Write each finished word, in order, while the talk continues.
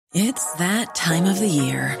It's that time of the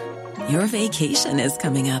year. Your vacation is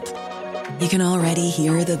coming up. You can already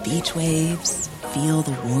hear the beach waves, feel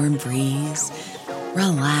the warm breeze,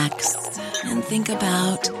 relax, and think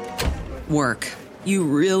about work. You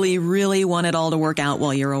really, really want it all to work out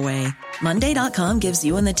while you're away. Monday.com gives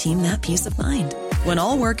you and the team that peace of mind. When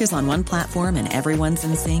all work is on one platform and everyone's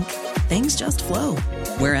in sync, things just flow.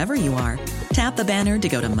 Wherever you are, tap the banner to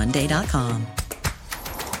go to Monday.com.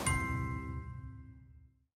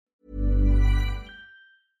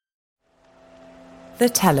 The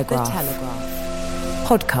Telegraph.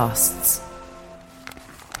 Podcasts.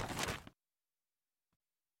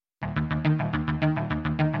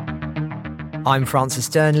 I'm Francis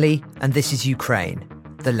Durnley, and this is Ukraine,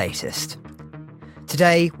 the latest.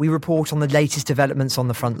 Today, we report on the latest developments on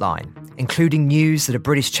the front line, including news that a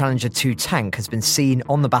British Challenger 2 tank has been seen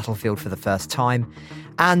on the battlefield for the first time,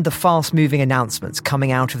 and the fast-moving announcements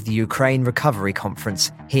coming out of the Ukraine Recovery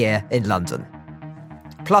Conference here in London.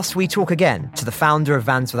 Plus, we talk again to the founder of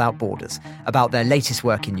Vans Without Borders about their latest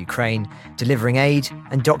work in Ukraine, delivering aid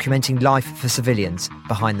and documenting life for civilians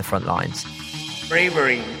behind the front lines.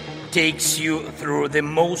 Bravery takes you through the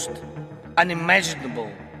most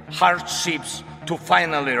unimaginable hardships to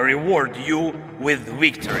finally reward you with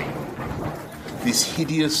victory. This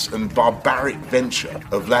hideous and barbaric venture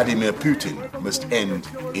of Vladimir Putin must end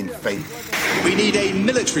in failure. We need a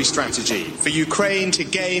military strategy for Ukraine to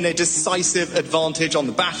gain a decisive advantage on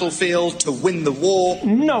the battlefield, to win the war.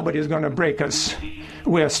 Nobody's going to break us.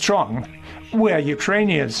 We're strong. We're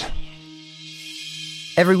Ukrainians.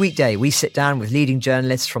 Every weekday, we sit down with leading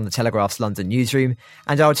journalists from the Telegraph's London newsroom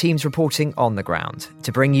and our teams reporting on the ground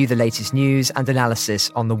to bring you the latest news and analysis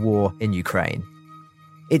on the war in Ukraine.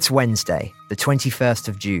 It's Wednesday, the 21st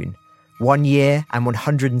of June, 1 year and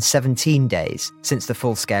 117 days since the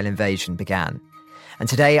full-scale invasion began. And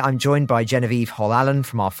today I'm joined by Genevieve Hall-Allen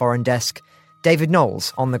from our foreign desk, David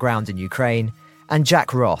Knowles on the ground in Ukraine, and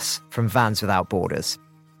Jack Ross from Vans Without Borders.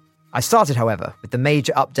 I started, however, with the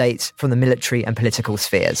major updates from the military and political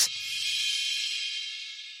spheres.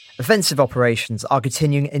 Offensive operations are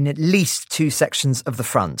continuing in at least two sections of the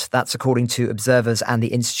front. That's according to observers and the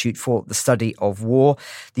Institute for the Study of War.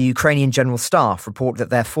 The Ukrainian General Staff report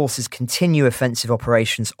that their forces continue offensive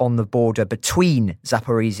operations on the border between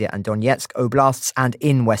Zaporizhia and Donetsk oblasts and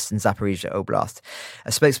in western Zaporizhia Oblast.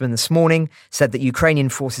 A spokesman this morning said that Ukrainian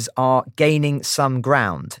forces are gaining some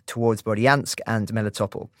ground towards Berdyansk and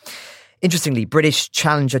Melitopol. Interestingly, British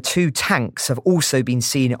Challenger 2 tanks have also been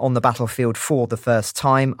seen on the battlefield for the first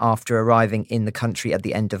time after arriving in the country at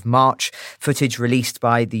the end of March. Footage released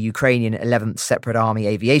by the Ukrainian 11th Separate Army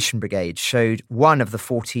Aviation Brigade showed one of the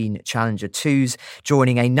 14 Challenger 2s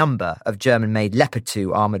joining a number of German-made Leopard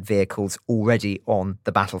 2 armoured vehicles already on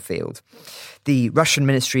the battlefield. The Russian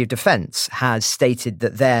Ministry of Defence has stated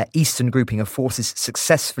that their eastern grouping of forces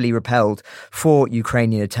successfully repelled 4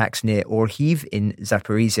 Ukrainian attacks near Orhiv in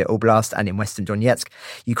Zaporizhia Oblast and in western Donetsk.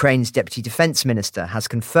 Ukraine's Deputy Defence Minister has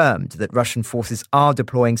confirmed that Russian forces are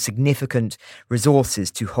deploying significant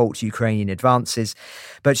resources to halt Ukrainian advances,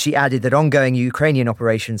 but she added that ongoing Ukrainian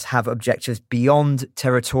operations have objectives beyond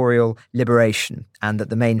territorial liberation and that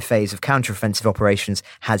the main phase of counteroffensive operations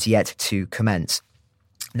has yet to commence.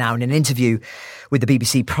 Now, in an interview with the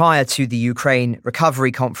BBC prior to the Ukraine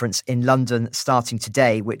Recovery Conference in London starting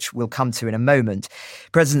today, which we'll come to in a moment,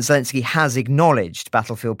 President Zelensky has acknowledged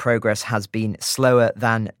battlefield progress has been slower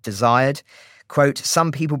than desired. Quote,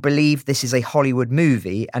 "Some people believe this is a Hollywood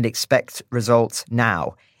movie and expect results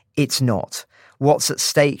now. It's not. What's at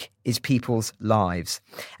stake is people's lives."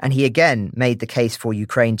 And he again made the case for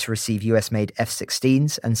Ukraine to receive US-made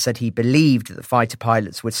F-16s and said he believed that fighter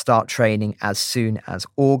pilots would start training as soon as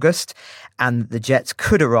August and the jets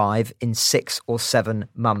could arrive in 6 or 7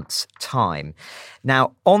 months' time.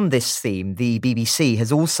 Now, on this theme, the BBC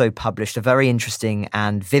has also published a very interesting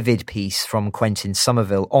and vivid piece from Quentin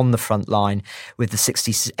Somerville on the front line with the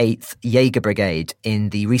 68th Jaeger Brigade in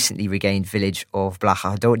the recently regained village of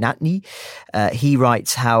Blachodonatny. He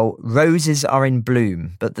writes how roses are in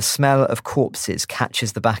bloom, but the smell of corpses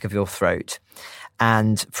catches the back of your throat.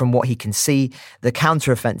 And from what he can see, the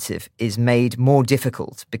counteroffensive is made more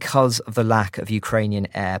difficult because of the lack of Ukrainian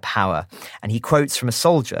air power. And he quotes from a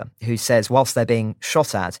soldier who says, whilst they're being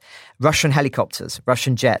shot at, Russian helicopters,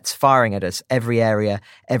 Russian jets firing at us every area,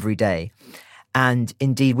 every day. And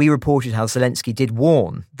indeed, we reported how Zelensky did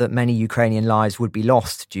warn that many Ukrainian lives would be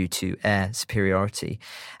lost due to air superiority.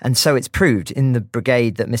 And so it's proved in the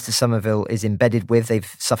brigade that Mr. Somerville is embedded with.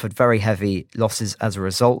 They've suffered very heavy losses as a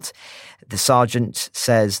result. The sergeant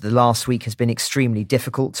says the last week has been extremely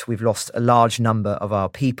difficult. We've lost a large number of our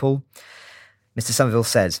people. Mr. Somerville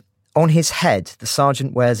says, On his head, the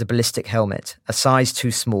sergeant wears a ballistic helmet, a size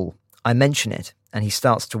too small. I mention it, and he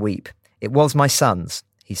starts to weep. It was my son's,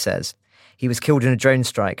 he says. He was killed in a drone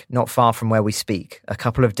strike not far from where we speak, a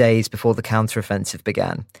couple of days before the counter-offensive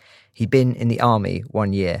began. He'd been in the army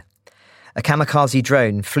 1 year. A kamikaze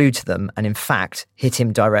drone flew to them and, in fact, hit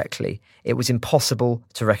him directly. It was impossible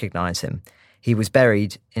to recognise him. He was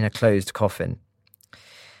buried in a closed coffin.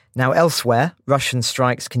 Now, elsewhere, Russian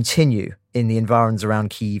strikes continue in the environs around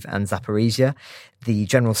Kyiv and Zaporizhia. The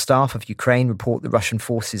General Staff of Ukraine report that Russian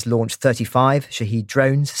forces launched 35 Shahed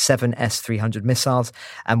drones, 7 S-300 missiles,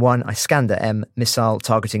 and 1 Iskander-M missile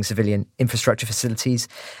targeting civilian infrastructure facilities,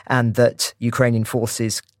 and that Ukrainian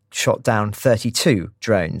forces shot down 32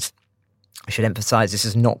 drones. I should emphasise this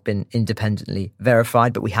has not been independently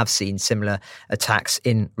verified, but we have seen similar attacks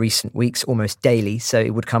in recent weeks, almost daily, so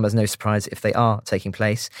it would come as no surprise if they are taking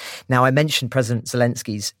place. Now, I mentioned President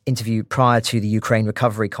Zelensky's interview prior to the Ukraine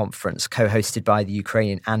Recovery Conference, co-hosted by the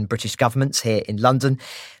Ukrainian and British governments here in London.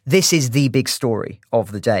 This is the big story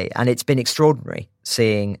of the day, and it's been extraordinary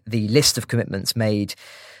seeing the list of commitments made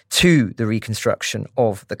to the reconstruction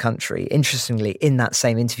of the country. Interestingly, in that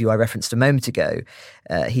same interview I referenced a moment ago,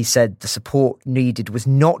 he said the support needed was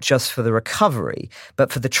not just for the recovery,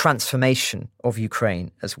 but for the transformation of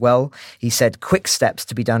Ukraine as well. He said quick steps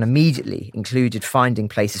to be done immediately included finding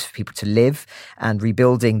places for people to live and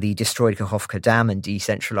rebuilding the destroyed Kakhovka Dam and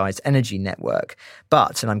decentralized energy network.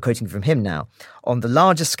 But, and I'm quoting from him now, on the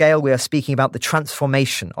larger scale, we are speaking about the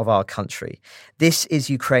transformation of our country. This is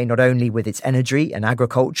Ukraine not only with its energy and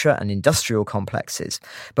agriculture and industrial complexes,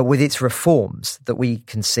 but with its reforms that we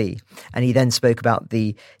can see. And he then spoke about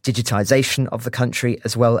the digitization of the country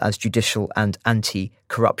as well as judicial and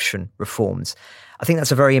anti-corruption reforms. I think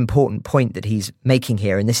that's a very important point that he's making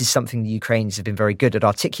here. And this is something the Ukrainians have been very good at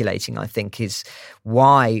articulating, I think, is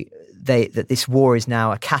why that this war is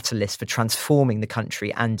now a catalyst for transforming the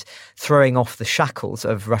country and throwing off the shackles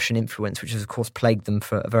of Russian influence, which has, of course, plagued them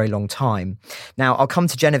for a very long time. Now, I'll come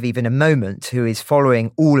to Genevieve in a moment, who is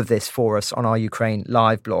following all of this for us on our Ukraine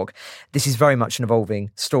Live blog. This is very much an evolving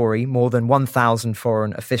story. More than 1,000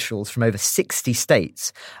 foreign officials from over 60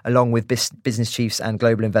 states, along with business chiefs and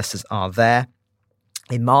global investors, are there.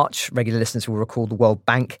 In March, regular listeners will recall the World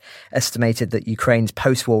Bank estimated that Ukraine's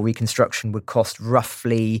post-war reconstruction would cost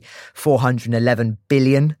roughly $411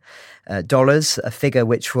 billion, a figure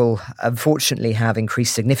which will unfortunately have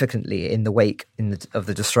increased significantly in the wake of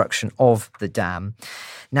the destruction of the dam.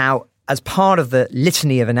 Now, as part of the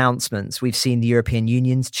litany of announcements, we've seen the European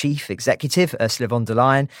Union's chief executive, Ursula von der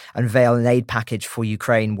Leyen, unveil an aid package for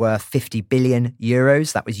Ukraine worth 50 billion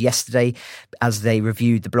euros. That was yesterday as they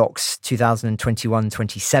reviewed the bloc's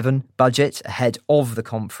 2021-27 budget ahead of the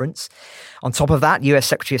conference. On top of that, US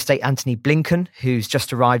Secretary of State Antony Blinken, who's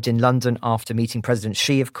just arrived in London after meeting President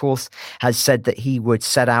Xi, of course, has said that he would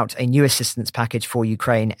set out a new assistance package for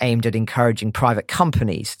Ukraine aimed at encouraging private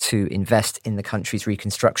companies to invest in the country's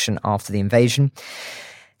reconstruction after the invasion.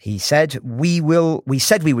 He said, we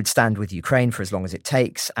said we would stand with Ukraine for as long as it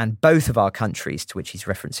takes, and both of our countries, to which he's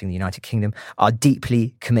referencing the United Kingdom, are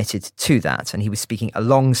deeply committed to that. And he was speaking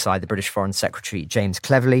alongside the British Foreign Secretary, James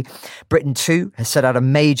Cleverly. Britain, too, has set out a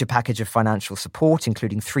major package of financial support,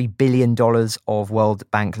 including $3 billion of World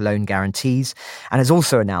Bank loan guarantees, and has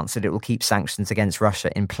also announced that it will keep sanctions against Russia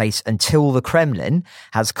in place until the Kremlin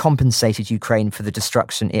has compensated Ukraine for the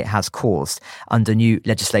destruction it has caused under new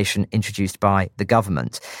legislation introduced by the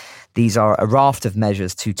government. These are a raft of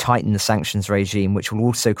measures to tighten the sanctions regime, which will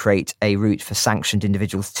also create a route for sanctioned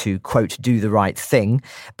individuals to, quote, do the right thing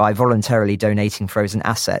by voluntarily donating frozen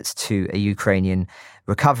assets to a Ukrainian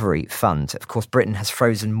recovery fund. Of course, Britain has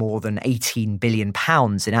frozen more than £18 billion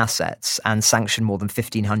in assets and sanctioned more than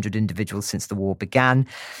 1,500 individuals since the war began,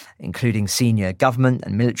 including senior government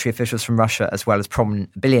and military officials from Russia, as well as prominent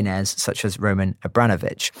billionaires such as Roman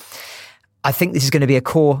Abramovich. I think this is going to be a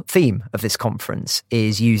core theme of this conference,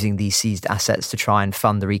 is using these seized assets to try and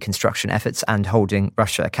fund the reconstruction efforts and holding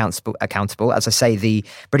Russia accountable. As I say, the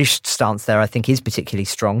British stance there, I think, is particularly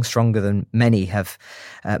strong, stronger than many have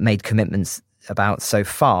made commitments about so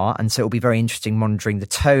far. And so it'll be very interesting monitoring the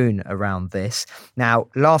tone around this. Now,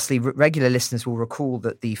 lastly, regular listeners will recall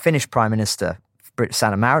that the Finnish Prime Minister,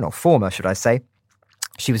 Sanna Marin, or former, should I say,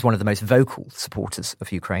 she was one of the most vocal supporters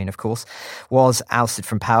of Ukraine, of course, was ousted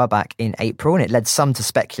from power back in April, and it led some to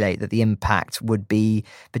speculate that the impact would be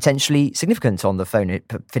potentially significant on the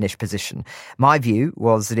Finnish position. My view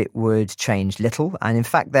was that it would change little, and in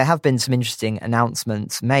fact there have been some interesting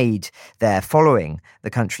announcements made there following the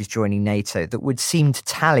countries joining NATO that would seem to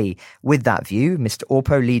tally with that view. Mr.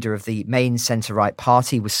 Orpo, leader of the main centre-right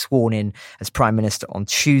party, was sworn in as Prime Minister on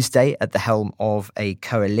Tuesday at the helm of a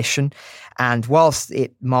coalition, and whilst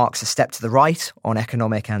it marks a step to the right on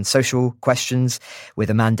economic and social questions with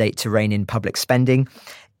a mandate to rein in public spending,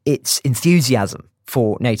 its enthusiasm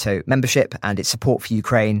for NATO membership and its support for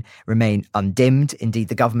Ukraine remain undimmed. Indeed,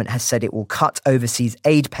 the government has said it will cut overseas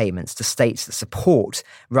aid payments to states that support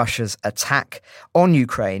Russia's attack on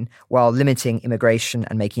Ukraine, while limiting immigration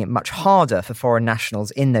and making it much harder for foreign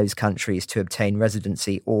nationals in those countries to obtain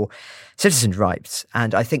residency or citizen rights.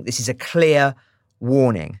 And I think this is a clear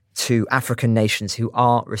warning to African nations who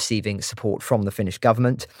are receiving support from the Finnish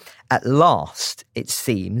government. At last, it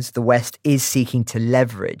seems, the West is seeking to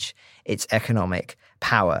leverage its economic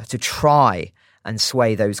power to try and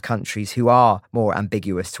sway those countries who are more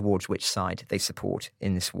ambiguous towards which side they support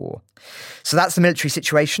in this war. So that's the military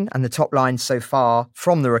situation and the top line so far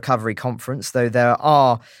from the recovery conference, though there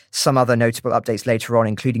are some other notable updates later on,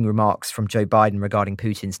 including remarks from Joe Biden regarding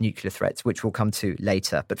Putin's nuclear threats, which we'll come to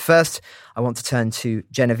later. But first, I want to turn to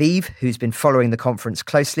Genevieve, who's been following the conference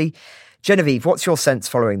closely. Genevieve, what's your sense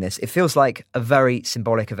following this? It feels like a very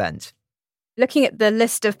symbolic event. Looking at the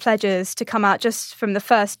list of pledges to come out just from the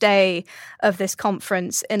first day of this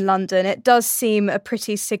conference in London, it does seem a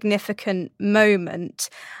pretty significant moment.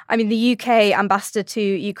 I mean, the UK ambassador to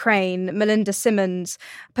Ukraine, Melinda Simmons,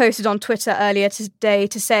 posted on Twitter earlier today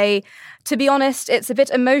to say, to be honest, it's a bit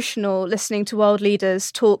emotional listening to world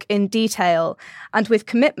leaders talk in detail and with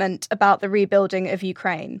commitment about the rebuilding of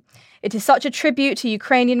Ukraine. It is such a tribute to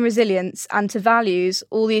Ukrainian resilience and to values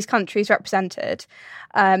all these countries represented.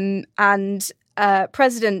 President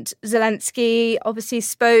Zelensky obviously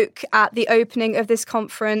spoke at the opening of this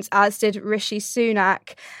conference, as did Rishi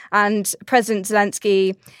Sunak. And President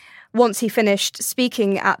Zelensky, once he finished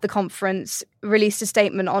speaking at the conference, released a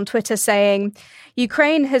statement on Twitter saying,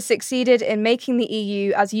 "Ukraine has succeeded in making the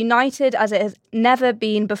EU as united as it has never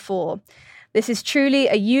been before. This is truly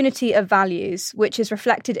a unity of values, which is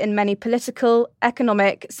reflected in many political,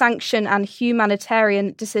 economic, sanction and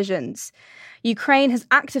humanitarian decisions. Ukraine has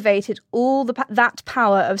activated all that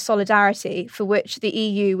power of solidarity for which the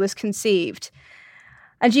EU was conceived.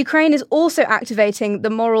 And Ukraine is also activating the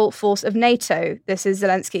moral force of NATO." This is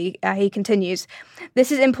Zelensky. He continues,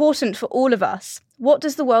 "This is important for all of us. What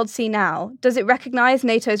does the world see now? Does it recognise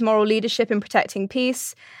NATO's moral leadership in protecting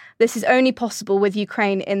peace? This is only possible with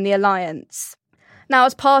Ukraine in the alliance." Now,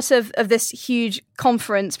 as part of this huge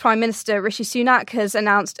conference, Prime Minister Rishi Sunak has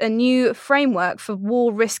announced a new framework for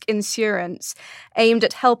war risk insurance aimed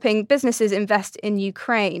at helping businesses invest in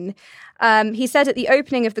Ukraine. He said at the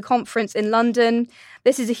opening of the conference in London,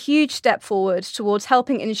 "This is a huge step forward towards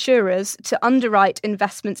helping insurers to underwrite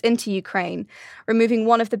investments into Ukraine, removing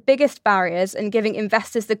one of the biggest barriers and giving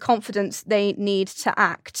investors the confidence they need to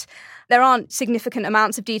act." There aren't significant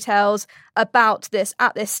amounts of details about this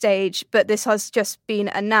at this stage, but this has just been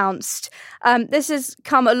announced. This has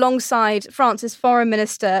come alongside France's Foreign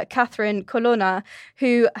Minister, Catherine Colonna,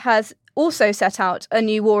 who has also set out a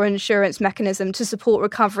new war insurance mechanism to support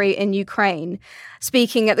recovery in Ukraine.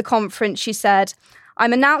 Speaking at the conference, she said,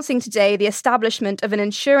 "I'm announcing today the establishment of an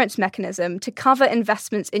insurance mechanism to cover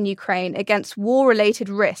investments in Ukraine against war-related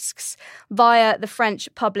risks via the French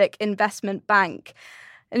Public Investment Bank."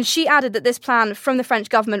 And she added that this plan from the French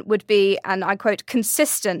government would be, and I quote,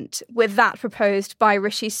 "consistent with that proposed by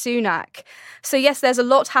Rishi Sunak." So yes, there's a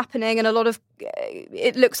lot happening and a lot of,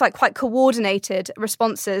 it looks like quite coordinated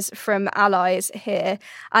responses from allies here.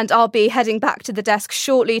 And I'll be heading back to the desk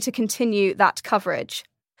shortly to continue that coverage.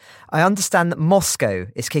 I understand that Moscow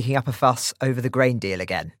is kicking up a fuss over the grain deal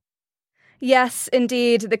again. Yes,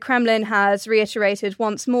 indeed. The Kremlin has reiterated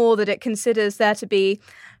once more that it considers there to be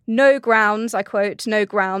no grounds, I quote, "no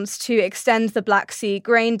grounds to extend the Black Sea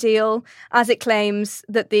grain deal," as it claims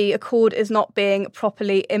that the accord is not being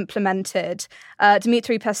properly implemented.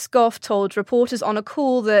 Dmitry Peskov told reporters on a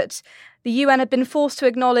call that the UN had been forced to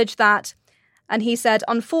acknowledge that, and he said,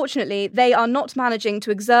 "Unfortunately, they are not managing to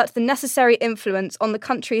exert the necessary influence on the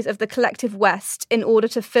countries of the collective West in order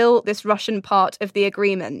to fill this Russian part of the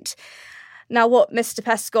agreement." Now, what Mr.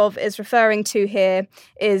 Peskov is referring to here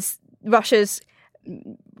is Russia's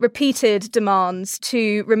repeated demands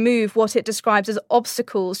to remove what it describes as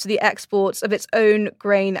obstacles to the exports of its own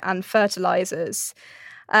grain and fertilizers.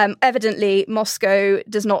 Evidently, Moscow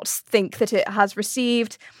does not think that it has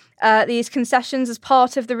received these concessions as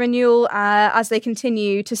part of the renewal as they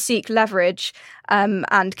continue to seek leverage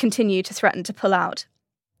and continue to threaten to pull out.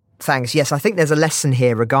 Thanks. Yes, I think there's a lesson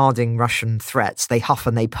here regarding Russian threats. They huff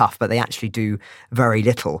and they puff, but they actually do very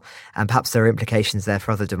little. And perhaps there are implications there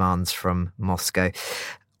for other demands from Moscow.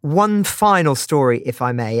 One final story, if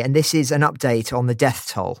I may, and this is an update on the death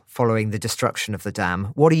toll following the destruction of the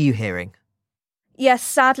dam. What are you hearing? Yes,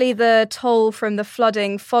 sadly, the toll from the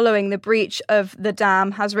flooding following the breach of the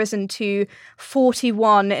dam has risen to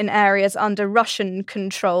 41 in areas under Russian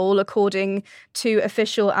control, according to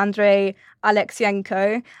official Andrei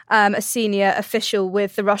Alexienko, a senior official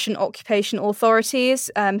with the Russian occupation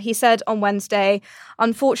authorities. He said on Wednesday,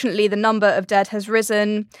 unfortunately, the number of dead has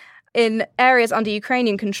risen. In areas under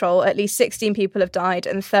Ukrainian control, at least 16 people have died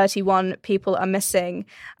and 31 people are missing.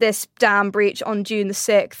 This dam breach on June the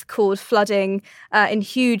 6th caused flooding in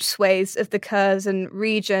huge swathes of the Kherson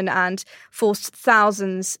region and forced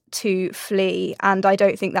thousands to flee. And I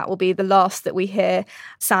don't think that will be the last that we hear,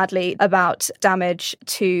 sadly, about damage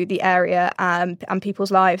to the area and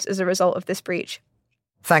people's lives as a result of this breach.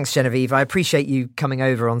 Thanks, Genevieve. I appreciate you coming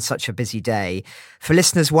over on such a busy day. For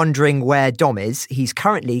listeners wondering where Dom is, he's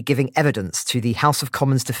currently giving evidence to the House of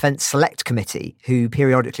Commons Defence Select Committee, who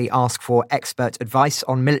periodically ask for expert advice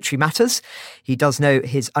on military matters. He does know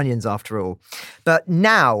his onions, after all. But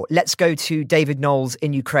now, let's go to David Knowles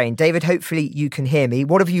in Ukraine. David, hopefully you can hear me.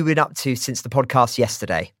 What have you been up to since the podcast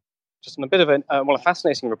yesterday? Just on a bit of a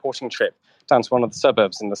fascinating reporting trip down to one of the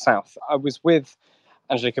suburbs in the south. I was with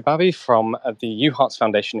Angelica Babi from the U-Hearts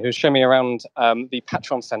Foundation, who showed me around the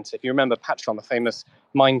Patron Centre. If you remember Patron, the famous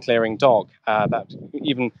mine-clearing dog that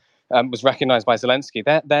even was recognised by Zelensky,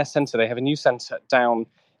 their centre, they have a new centre down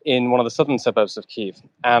in one of the southern suburbs of Kyiv,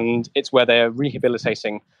 and it's where they're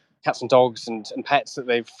rehabilitating cats and dogs and pets that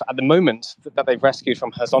they've, at the moment, that they've rescued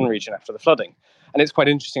from Kherson region after the flooding. And it's quite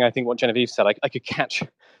interesting, I think, what Genevieve said. I could catch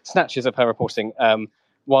snatches of her reporting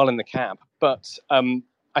while in the cab, but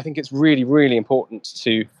I think it's really, really important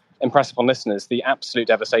to impress upon listeners the absolute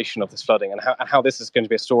devastation of this flooding and how this is going to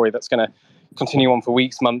be a story that's going to continue on for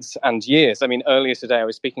weeks, months and years. I mean, earlier today I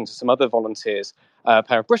was speaking to some other volunteers, a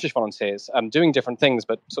pair of British volunteers, doing different things,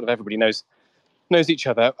 but sort of everybody knows each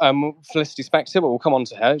other. Felicity Spector, we'll come on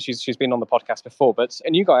to her. She's been on the podcast before, but a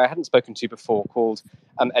new guy I hadn't spoken to before called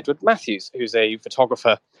Edward Matthews, who's a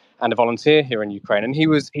photographer and a volunteer here in Ukraine. And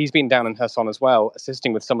he's been down in Kherson as well,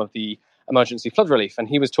 assisting with some of the emergency flood relief. And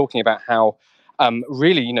he was talking about how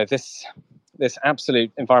really, this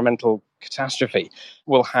absolute environmental catastrophe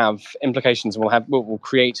will have implications, will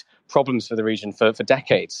create problems for the region for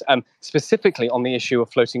decades, specifically on the issue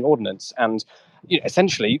of floating ordnance. And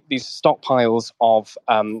essentially, these stockpiles of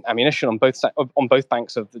ammunition on both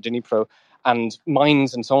banks of the Dnipro and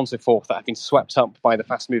mines and so on and so forth that have been swept up by the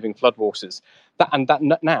fast-moving floodwaters.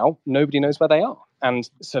 That now nobody knows where they are. And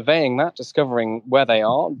surveying that, discovering where they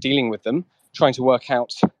are, dealing with them, trying to work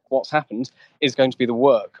out what's happened is going to be the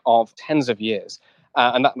work of tens of years.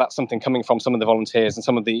 And that's something coming from some of the volunteers and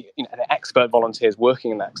some of the expert volunteers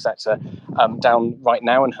working in that sector down right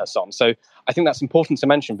now in Kherson. So I think that's important to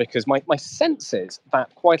mention because my sense is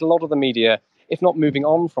that quite a lot of the media, if not moving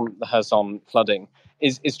on from the Kherson flooding,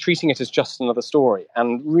 is treating it as just another story.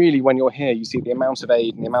 And really, when you're here, you see the amount of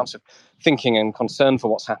aid and the amount of thinking and concern for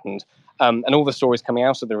what's happened and all the stories coming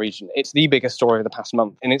out of the region. It's the biggest story of the past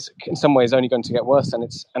month, and it's in some ways only going to get worse, and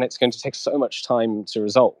it's going to take so much time to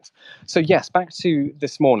resolve. So yes, back to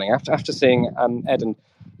this morning after seeing Ed and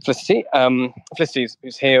Felicity. Felicity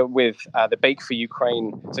is here with the Bake for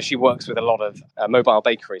Ukraine. So she works with a lot of mobile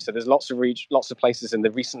bakeries. So there's lots of places in the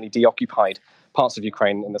recently deoccupied parts of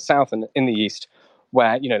Ukraine in the south and in the east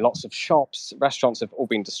where lots of shops, restaurants have all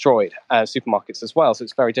been destroyed, supermarkets as well. So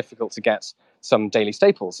it's very difficult to get some daily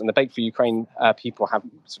staples. And the Bake for Ukraine people have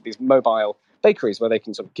these mobile bakeries where they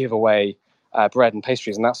can sort of give away bread and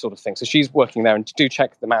pastries and that sort of thing. So she's working there, and do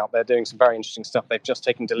check them out. They're doing some very interesting stuff. They've just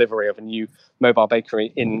taken delivery of a new mobile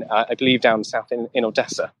bakery in, I believe, down south in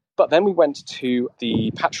Odessa. But then we went to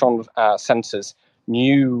the Patron Centre's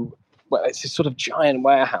it's a sort of giant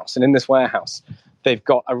warehouse. And in this warehouse, they've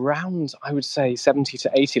got around, I would say, 70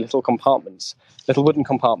 to 80 little wooden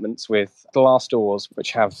compartments with glass doors,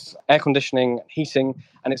 which have air conditioning, heating,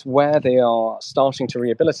 and it's where they are starting to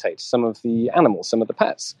rehabilitate some of the animals, some of the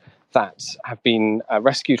pets that have been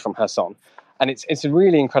rescued from Kherson. And it's a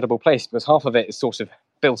really incredible place because half of it is sort of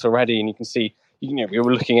built already, and you can see, we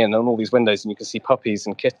were looking in on all these windows, and you can see puppies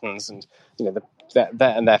and kittens and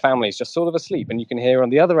their families just sort of asleep. And you can hear on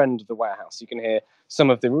the other end of the warehouse, you can hear some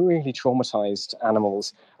of the really traumatized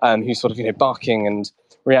animals who sort of barking and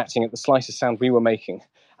reacting at the slightest sound we were making.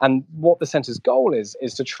 And what the centre's goal is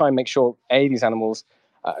to try and make sure, A, these animals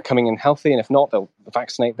are coming in healthy, and if not, they'll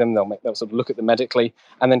vaccinate them, they'll sort of look at them medically,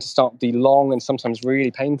 and then to start the long and sometimes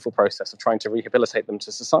really painful process of trying to rehabilitate them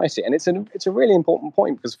to society. And it's a really important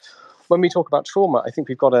point, because when we talk about trauma, I think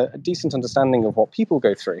we've got a decent understanding of what people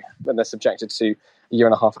go through when they're subjected to a year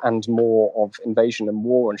and a half and more of invasion and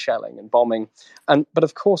war and shelling and bombing. But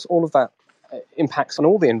of course, all of that impacts on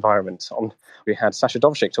all the environment. We had Sasha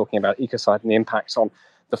Dovzhik talking about ecocide and the impact on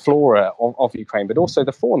the flora of Ukraine, but also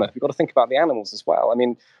the fauna. We've got to think about the animals as well. I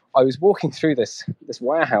mean, I was walking through this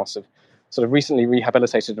warehouse of sort of recently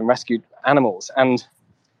rehabilitated and rescued animals, and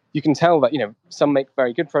you can tell that, some make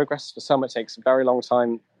very good progress, for some it takes a very long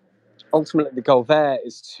time. Ultimately, the goal there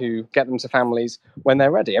is to get them to families when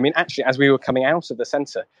they're ready. I mean, actually, as we were coming out of the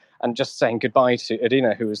centre and just saying goodbye to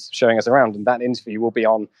Irina, who was showing us around, and that interview will be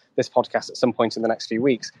on this podcast at some point in the next few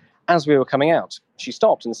weeks, as we were coming out, she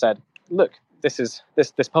stopped and said, look, this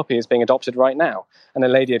puppy is being adopted right now. And a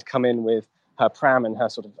lady had come in with her pram and her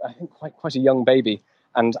sort of, I think, quite a young baby,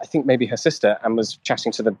 and I think maybe her sister, and was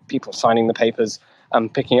chatting to the people signing the papers,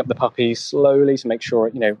 picking up the puppy slowly to make sure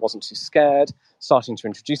it wasn't too scared, starting to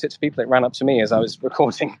introduce it to people. It ran up to me as I was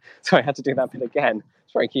recording, so I had to do that bit again.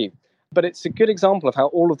 It's very cute. But it's a good example of how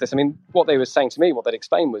all of this, I mean, what they were saying to me, what they'd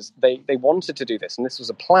explained was they wanted to do this, and this was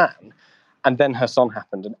a plan, and then her son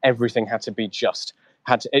happened, and everything had to be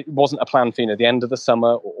it wasn't a plan for the end of the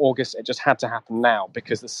summer or August. It just had to happen now,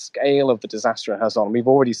 because the scale of the disaster in her son, we've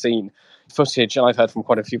already seen footage, and I've heard from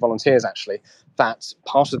quite a few volunteers actually, that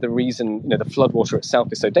part of the reason the floodwater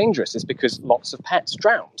itself is so dangerous is because lots of pets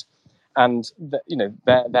drowned, and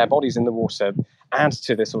their bodies in the water add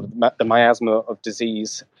to this sort of the miasma of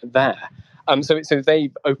disease there. So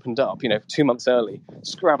they've opened up, 2 months early,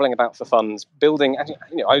 scrabbling about for funds, building.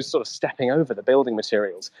 I was sort of stepping over the building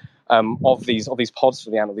materials of these pods for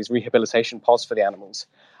the animals, these rehabilitation pods for the animals,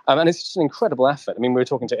 and it's just an incredible effort. I mean, we were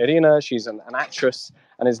talking to Irina; she's an actress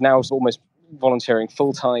and is now almost volunteering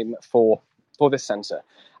full time for this centre,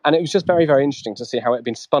 and it was just very, very interesting to see how it had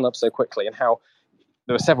been spun up so quickly, and how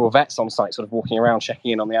there were several vets on site sort of walking around, checking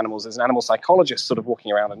in on the animals. There's an animal psychologist sort of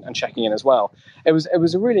walking around and checking in as well. It was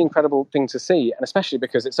a really incredible thing to see, and especially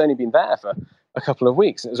because it's only been there for a couple of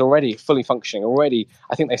weeks. It was already fully functioning. Already,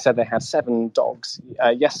 I think they said they had 7 dogs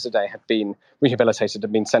yesterday had been rehabilitated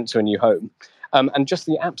and been sent to a new home. And just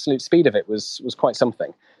the absolute speed of it was quite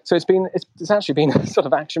something. So it's actually been a sort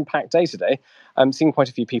of action-packed day today. I'm seeing quite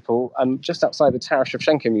a few people just outside the Taras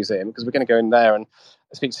Shevchenko Museum, because we're going to go in there and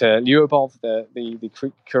speak to Lyubov, the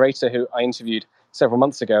curator who I interviewed several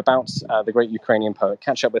months ago about the great Ukrainian poet,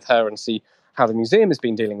 catch up with her and see how the museum has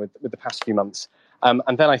been dealing with the past few months.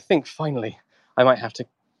 And then I think finally I might have to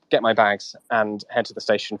get my bags and head to the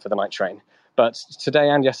station for the night train. But today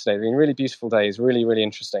and yesterday have been really beautiful days, really, really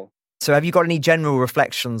interesting. So have you got any general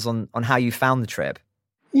reflections on how you found the trip?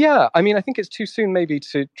 Yeah, I mean, I think it's too soon maybe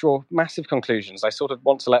to draw massive conclusions. I sort of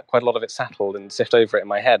want to let quite a lot of it settle and sift over it in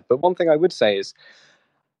my head. But one thing I would say is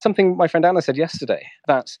something my friend Anna said yesterday,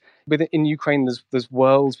 that in Ukraine there's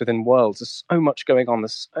worlds within worlds. There's so much going on.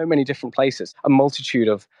 There's so many different places, a multitude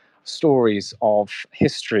of stories, of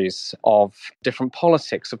histories, of different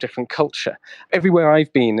politics, of different culture. Everywhere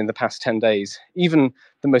I've been in the past 10 days, even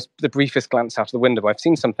the briefest glance out of the window, I've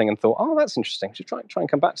seen something and thought, oh, that's interesting. I should try and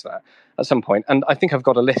come back to that at some point. And I think I've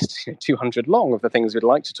got a list 200 long of the things we'd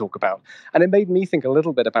like to talk about. And it made me think a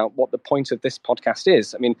little bit about what the point of this podcast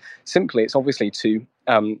is. I mean, simply, it's obviously to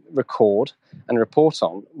record and report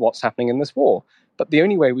on what's happening in this war. But the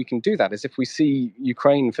only way we can do that is if we see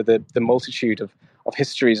Ukraine for the multitude of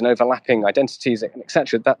histories and overlapping identities,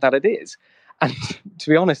 etc., that it is. And to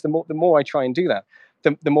be honest, the more I try and do that,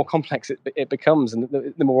 the more complex it becomes, and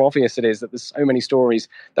the more obvious it is that there's so many stories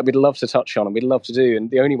that we'd love to touch on and we'd love to do. And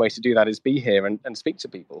the only way to do that is be here and speak to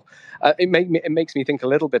people. It makes me think a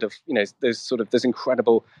little bit of, those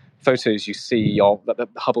incredible photos you see that the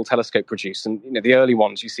Hubble telescope produced. And, the early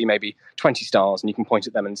ones, you see maybe 20 stars and you can point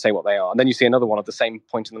at them and say what they are. And then you see another one of the same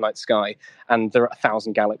point in the night sky and there are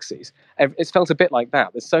 1,000 galaxies. It's felt a bit like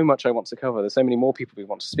that. There's so much I want to cover. There's so many more people we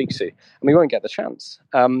want to speak to, and we won't get the chance.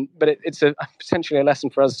 But it's potentially a lesson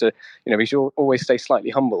for us to, we should always stay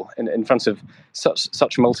slightly humble in front of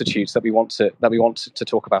such multitudes that we want to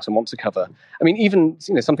talk about and want to cover. I mean, even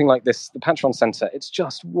something like this, the Patron Centre, it's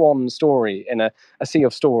just one story in a sea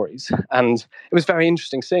of stories, and it was very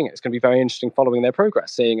interesting seeing it. It's going to be very interesting following their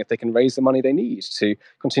progress, seeing if they can raise the money they need to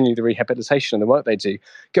continue the rehabilitation and the work they do.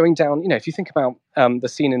 Going down, if you think about the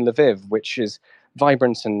scene in Lviv, which is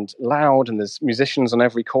vibrant and loud, and there's musicians on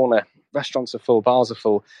every corner. restaurants are full, bars are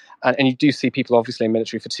full, and you do see people obviously in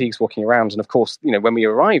military fatigues walking around. And of course, when we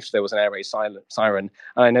arrived, there was an air raid siren.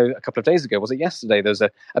 And I know a couple of days ago, was it yesterday, there was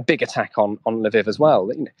a big attack on Lviv as well.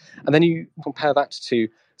 And then you compare that to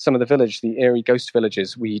some of the eerie ghost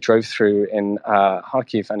villages we drove through in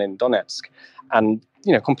Kharkiv and in Donetsk, and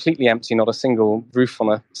completely empty, not a single roof on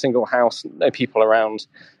a single house, no people around,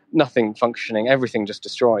 nothing functioning, everything just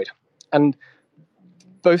destroyed. And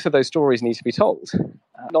both of those stories need to be told,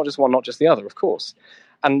 not just one, not just the other, of course.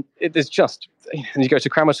 And there's just, and you go to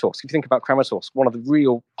Kramatorsk, if you think about Kramatorsk, one of the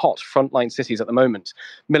real hot frontline cities at the moment,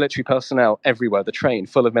 military personnel everywhere, the train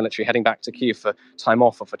full of military heading back to Kyiv for time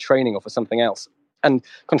off or for training or for something else. And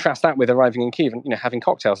contrast that with arriving in Kyiv and having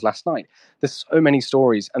cocktails last night. There's so many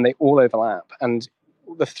stories and they all overlap. And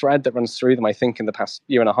the thread that runs through them, I think, in the past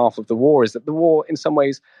year and a half of the war is that the war in some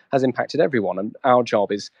ways has impacted everyone. And our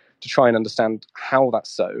job is to try and understand how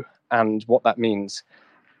that's so and what that means.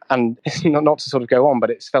 And not to sort of go on,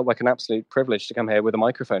 but it's felt like an absolute privilege to come here with a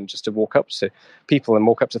microphone, just to walk up to people and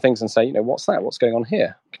walk up to things and say, what's that? What's going on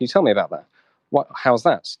here? Can you tell me about that? How's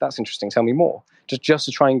that? That's interesting. Tell me more. Just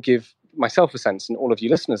to try and give myself a sense and all of you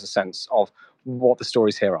listeners a sense of what the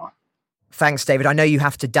stories here are. Thanks, David. I know you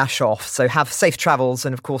have to dash off, so have safe travels.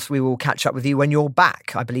 And of course, we will catch up with you when you're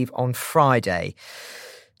back, I believe, on Friday.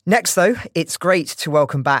 Next, though, it's great to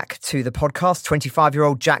welcome back to the podcast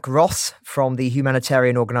 25-year-old Jack Ross from the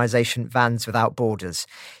humanitarian organisation Vans Without Borders.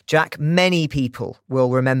 Jack, many people will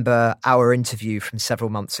remember our interview from several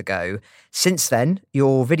months ago. Since then,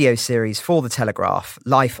 your video series for The Telegraph,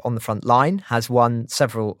 Life on the Front Line, has won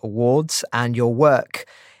several awards, and your work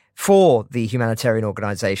for the humanitarian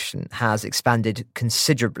organisation has expanded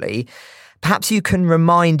considerably. Perhaps you can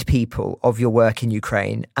remind people of your work in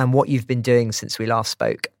Ukraine and what you've been doing since we last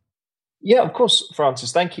spoke. Yeah, of course,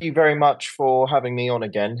 Francis. Thank you very much for having me on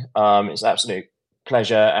again. It's an absolute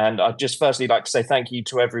pleasure. And I'd just firstly like to say thank you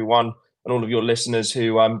to everyone and all of your listeners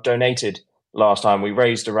who donated last time. We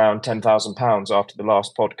raised around £10,000 after the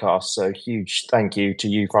last podcast. So huge thank you to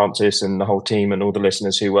you, Francis, and the whole team and all the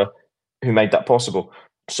listeners who made that possible.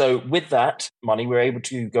 So with that money, we were able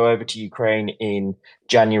to go over to Ukraine in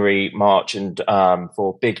January, March, and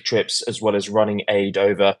for big trips, as well as running aid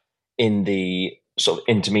over in the sort of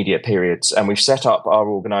intermediate periods. And we've set up our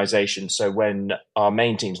organisation so when our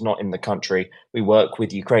main team's not in the country, we work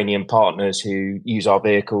with Ukrainian partners who use our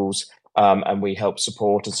vehicles and we help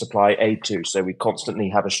support and supply aid to. So we constantly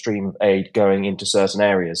have a stream of aid going into certain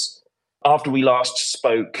areas. After we last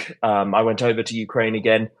spoke, I went over to Ukraine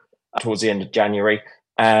again towards the end of January.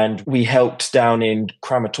 And we helped down in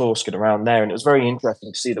Kramatorsk and around there. And it was very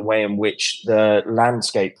interesting to see the way in which the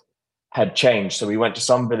landscape had changed. So we went to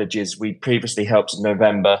some villages we'd previously helped in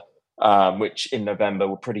November, which in November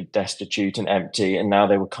were pretty destitute and empty. And now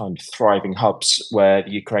they were kind of thriving hubs where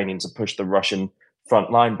the Ukrainians had pushed the Russian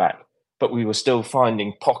front line back. But we were still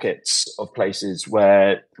finding pockets of places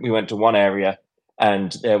where we went to one area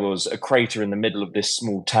and there was a crater in the middle of this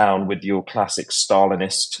small town with your classic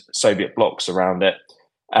Stalinist Soviet blocks around it.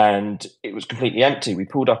 And it was completely empty. We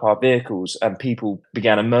pulled up our vehicles and people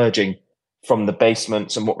began emerging from the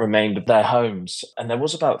basements and what remained of their homes. And there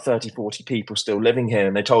was about 30, 40 people still living here.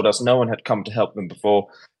 And they told us no one had come to help them before.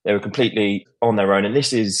 They were completely on their own. And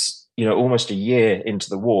this is, almost a year into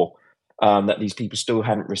the war, that these people still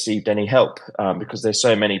hadn't received any help because there's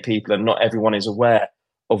so many people and not everyone is aware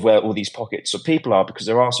of where all these pockets of people are because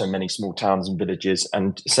there are so many small towns and villages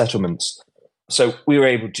and settlements. So we were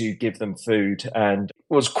able to give them food, and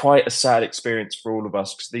it was quite a sad experience for all of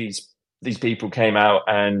us because these people came out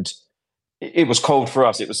and it was cold for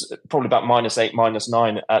us. It was probably about -8,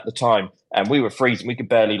 -9 at the time, and we were freezing. We could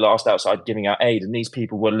barely last outside giving out aid, and these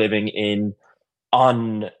people were living in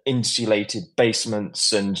uninsulated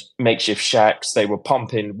basements and makeshift shacks. They were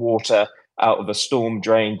pumping water out of a storm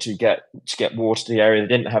drain to get water to the area. They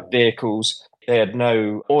didn't have vehicles. They had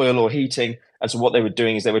no oil or heating. And so what they were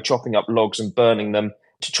doing is they were chopping up logs and burning them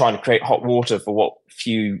to try and create hot water for what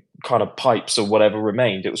few kind of pipes or whatever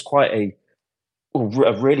remained. It was quite a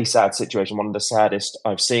really sad situation, one of the saddest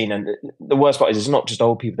I've seen. And the worst part is it's not just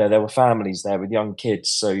old people there. There were families there with young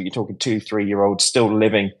kids. So you're talking 2-3-year-olds still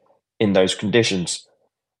living in those conditions.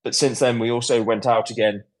 But since then, we also went out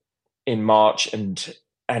again in March. And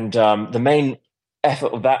the main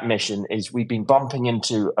effort of that mission is we've been bumping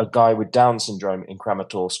into a guy with Down syndrome in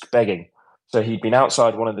Kramatorsk begging. So he'd been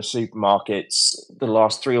outside one of the supermarkets the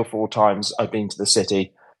last 3 or 4 times I've been to the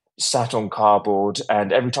city, sat on cardboard,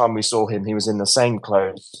 and every time we saw him, he was in the same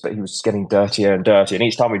clothes, but he was getting dirtier and dirtier. And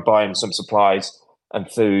each time we'd buy him some supplies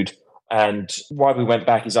and food. And why we went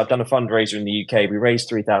back is I've done a fundraiser in the UK. We raised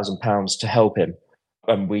 £3,000 to help him.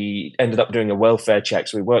 And we ended up doing a welfare check.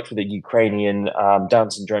 So we worked with a Ukrainian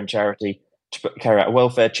Down syndrome charity to carry out a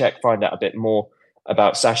welfare check, find out a bit more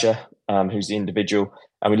about Sasha, who's the individual.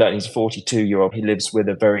 And we learned he's a 42-year-old. He lives with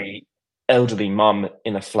a very elderly mum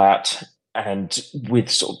in a flat and with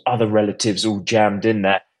sort of other relatives all jammed in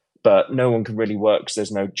there. But no one can really work because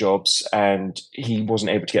there's no jobs. And he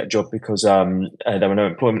wasn't able to get a job because there were no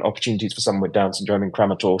employment opportunities for someone with Down syndrome in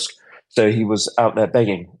Kramatorsk. So he was out there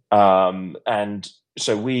begging. And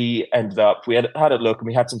so we ended up, we had a look and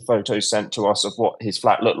we had some photos sent to us of what his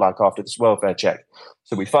flat looked like after this welfare check.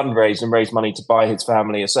 So we fundraised and raised money to buy his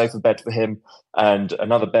family a sofa bed for him and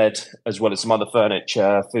another bed, as well as some other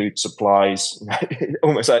furniture, food supplies,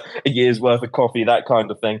 almost like a year's worth of coffee, that kind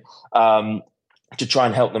of thing, to try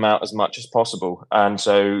and help them out as much as possible. And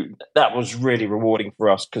so that was really rewarding for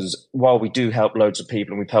us, because while we do help loads of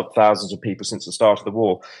people and we've helped thousands of people since the start of the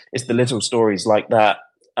war, it's the little stories like that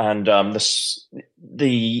and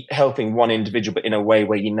the helping one individual, but in a way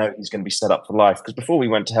where you know he's going to be set up for life. Because before we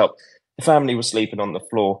went to help, the family was sleeping on the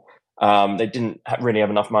floor. They didn't really have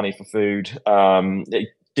enough money for food. They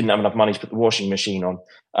didn't have enough money to put the washing machine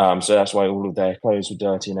on. So that's why all of their clothes were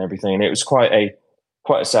dirty and everything. And it was quite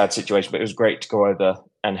a sad situation, but it was great to go over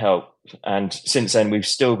and help. And since then, we've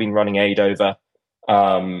still been running aid over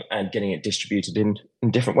and getting it distributed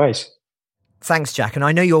in different ways. Thanks, Jack. And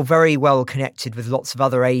I know you're very well connected with lots of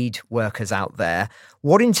other aid workers out there.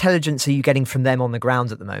 What intelligence are you getting from them on the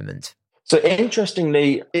ground at the moment? So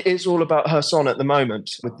interestingly, it is all about Kherson at the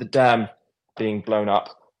moment, with the dam being blown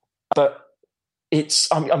up. But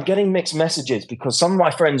I'm getting mixed messages, because some of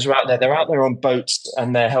my friends are out there. They're out there on boats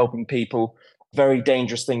and they're helping people. Very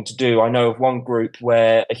dangerous thing to do. I know of one group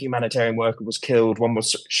where a humanitarian worker was killed. One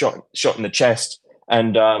was shot in the chest,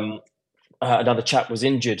 and another chap was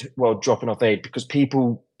injured while dropping off aid, because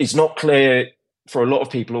it's not clear for a lot of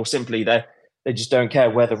people, or simply they just don't care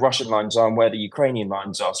where the Russian lines are and where the Ukrainian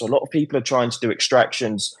lines are. So a lot of people are trying to do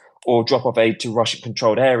extractions or drop off aid to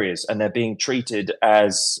Russian-controlled areas, and they're being treated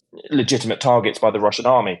as legitimate targets by the Russian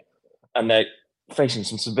army, and they're facing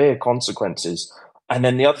some severe consequences. And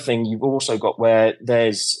then the other thing you've also got, where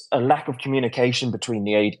there's a lack of communication between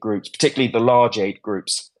the aid groups, particularly the large aid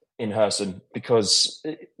groups in Kherson, because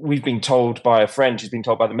we've been told by a friend who's been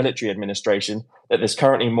told by the military administration that there's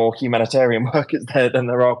currently more humanitarian workers there than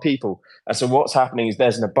there are people. And so what's happening is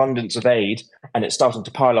there's an abundance of aid, and it's starting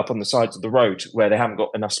to pile up on the sides of the road where they haven't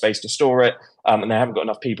got enough space to store it, and they haven't got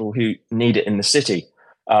enough people who need it in the city.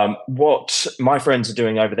 What my friends are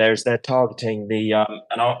doing over there is they're targeting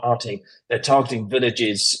our team, they're targeting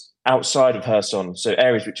villages outside of Kherson, so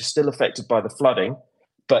areas which are still affected by the flooding,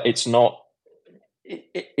 but it's not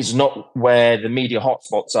where the media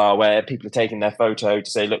hotspots are, where people are taking their photo to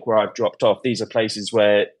say, look where I've dropped off. These are places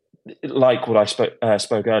where, like what I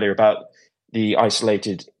spoke earlier about the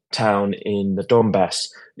isolated town in the Donbass,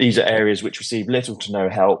 these are areas which receive little to no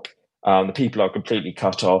help. The people are completely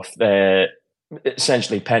cut off. They're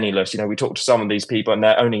essentially penniless. We talk to some of these people and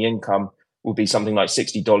their only income will be something like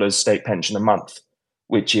 $60 state pension a month,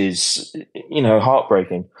 which is,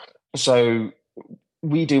 heartbreaking. So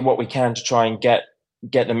we do what we can to try and get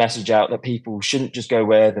the message out that people shouldn't just go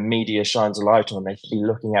where the media shines a light on. They should be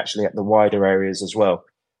looking actually at the wider areas as well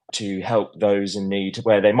to help those in need,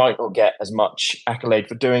 where they might not get as much accolade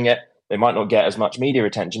for doing it. They might not get as much media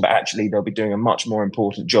attention, but actually they'll be doing a much more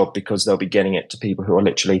important job, because they'll be getting it to people who are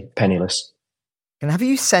literally penniless. And have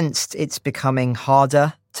you sensed it's becoming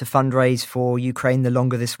harder to fundraise for Ukraine the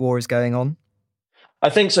longer this war is going on? I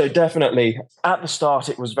think so, definitely. At the start,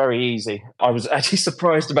 it was very easy. I was actually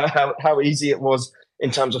surprised about how easy it was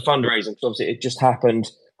in terms of fundraising, because obviously it just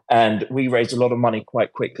happened and we raised a lot of money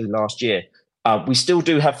quite quickly last year. We still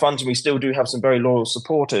do have funds and we still do have some very loyal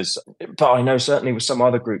supporters, but I know certainly with some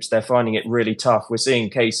other groups, they're finding it really tough. We're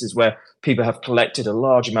seeing cases where people have collected a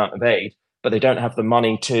large amount of aid, but they don't have the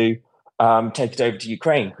money to take it over to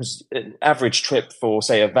Ukraine, because an average trip for,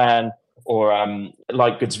 say, a van or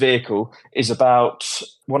light goods vehicle is about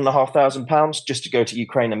 £1,500 just to go to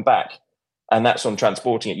Ukraine and back. And that's on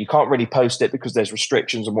transporting it. You can't really post it because there's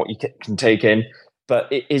restrictions on what you can take in,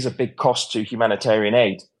 but it is a big cost to humanitarian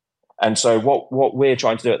aid. And so what we're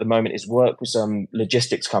trying to do at the moment is work with some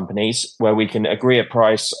logistics companies where we can agree a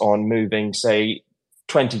price on moving, say,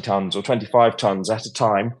 20 tons or 25 tons at a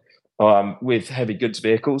time with heavy goods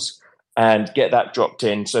vehicles, and get that dropped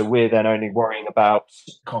in. So we're then only worrying about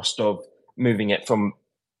cost of moving it from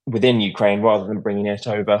within Ukraine rather than bringing it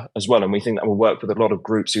over as well. And we think that will work with a lot of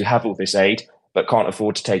groups who have all this aid but can't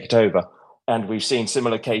afford to take it over. And we've seen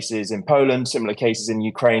similar cases in Poland, similar cases in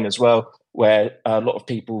Ukraine as well, where a lot of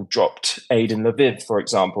people dropped aid in Lviv, for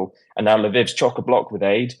example. And now Lviv's chock-a-block with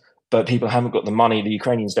aid, but people haven't got the money. The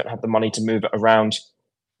Ukrainians don't have the money to move it around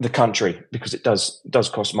the country because it does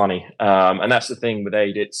cost money. And that's the thing with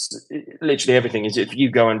aid. Literally everything is, if you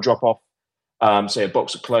go and drop off, say, a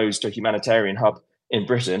box of clothes to a humanitarian hub in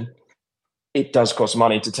Britain, it does cost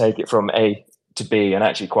money to take it from A to B, and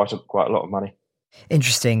actually quite a lot of money.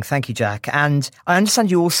 Interesting. Thank you, Jack. And I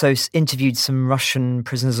understand you also interviewed some Russian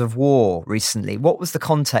prisoners of war recently. What was the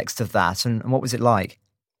context of that, and what was it like?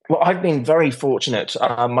 Well, I've been very fortunate.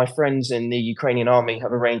 My friends in the Ukrainian army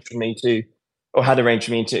had arranged for me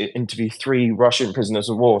to interview 3 Russian prisoners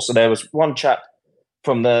of war. So there was one chap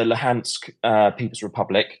from the Luhansk People's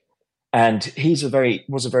Republic, and was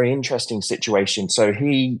a very interesting situation. So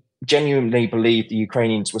he genuinely believed the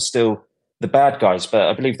Ukrainians were still the bad guys. But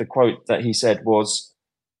I believe the quote that he said was,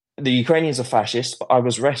 "The Ukrainians are fascists, but I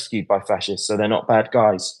was rescued by fascists, so they're not bad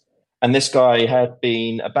guys." And this guy had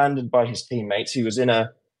been abandoned by his teammates. He was in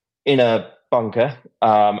a bunker,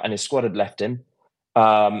 and his squad had left him.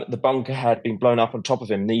 The bunker had been blown up on top of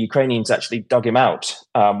him. The Ukrainians actually dug him out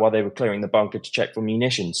while they were clearing the bunker to check for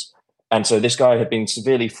munitions. And so this guy had been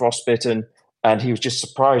severely frostbitten, and he was just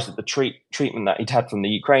surprised at the treatment that he'd had from the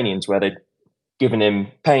Ukrainians, where they'd given him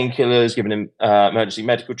painkillers, given him emergency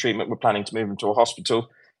medical treatment, were planning to move him to a hospital.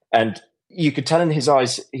 And you could tell in his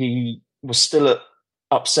eyes he was still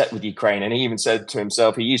upset with Ukraine. And he even said to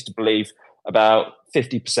himself he used to believe about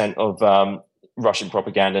 50% of Russian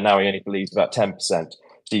propaganda. Now he only believes about 10%.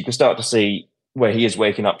 So you can start to see where he is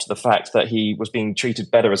waking up to the fact that he was being treated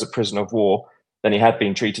better as a prisoner of war than he had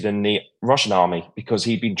been treated in the Russian army, because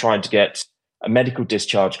he'd been trying to get a medical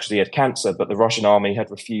discharge because he had cancer, but the Russian army had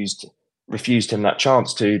refused him that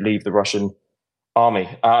chance to leave the Russian army.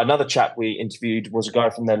 Another chap we interviewed was a guy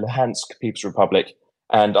from the Luhansk People's Republic,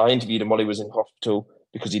 and I interviewed him while he was in hospital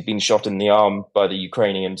because he'd been shot in the arm by the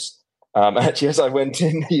Ukrainians. Actually, as I went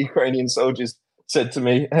in, the Ukrainian soldiers said to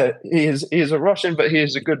me, he is a Russian, but he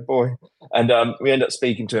is a good boy. And we ended up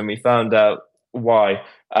speaking to him. We found out why.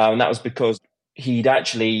 And that was because he'd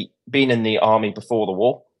actually been in the army before the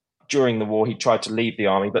war. During the war, he tried to leave the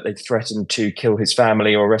army, but they threatened to kill his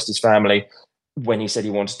family or arrest his family when he said he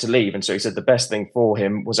wanted to leave. And so he said the best thing for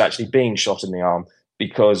him was actually being shot in the arm,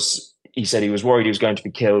 because he said he was worried he was going to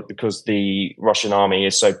be killed because the Russian army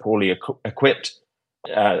is so poorly equipped.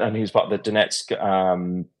 And he was part of the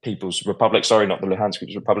Donetsk People's Republic, not the Luhansk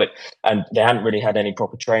People's Republic, and they hadn't really had any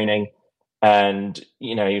proper training. And,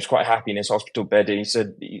 he was quite happy in his hospital bed, and he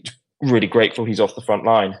said he's really grateful he's off the front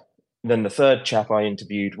line. Then the third chap I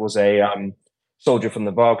interviewed was a soldier from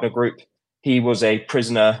the Wagner group. He was a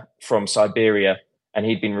prisoner from Siberia, and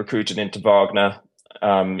he'd been recruited into Wagner.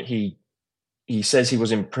 He says he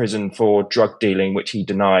was in prison for drug dealing, which he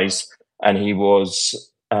denies, and he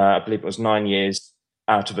was, I believe it was 9 years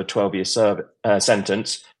out of a 12-year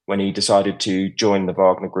sentence when he decided to join the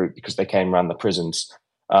Wagner group because they came around the prisons.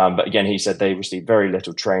 But again, he said they received very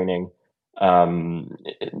little training. They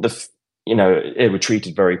were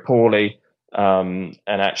treated very poorly. And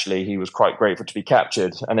actually, he was quite grateful to be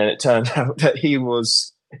captured. And then it turned out that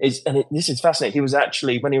this is fascinating. He was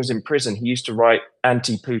actually, when he was in prison, he used to write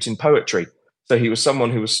anti-Putin poetry. So he was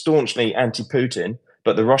someone who was staunchly anti-Putin,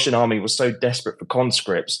 but the Russian army was so desperate for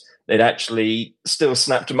conscripts, they'd actually still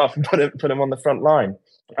snapped him up and put him on the front line.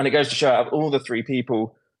 And it goes to show, out of all the 3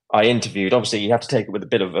 people I interviewed, obviously you have to take it with a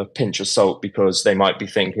bit of a pinch of salt, because they might be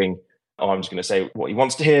thinking, I'm just going to say what he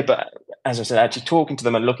wants to hear. But as I said, actually talking to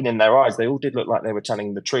them and looking in their eyes, they all did look like they were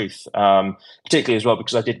telling the truth, particularly as well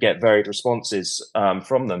because I did get varied responses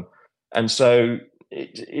from them. And so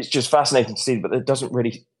it's just fascinating to see, but there doesn't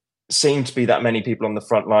really seem to be that many people on the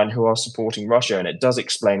front line who are supporting Russia. And it does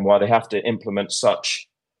explain why they have to implement such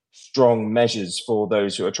strong measures for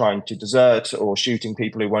those who are trying to desert or shooting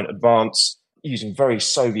people who won't advance, using very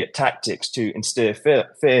Soviet tactics to instill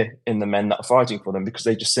fear in the men that are fighting for them, because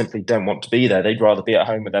they just simply don't want to be there. They'd rather be at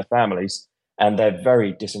home with their families, and they're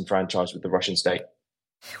very disenfranchised with the Russian state.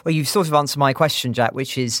 Well, you've sort of answered my question, Jack,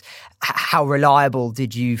 which is how reliable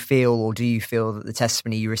did you feel, or do you feel that the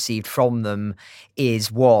testimony you received from them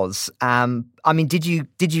was? Did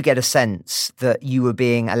you get a sense that you were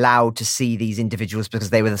being allowed to see these individuals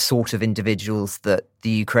because they were the sort of individuals that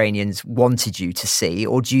the Ukrainians wanted you to see,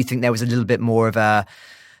 or do you think there was a little bit more of a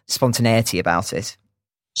spontaneity about it?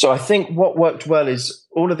 So I think what worked well is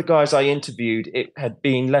all of the guys I interviewed, it had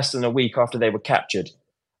been less than a week after they were captured.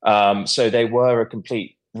 So they were a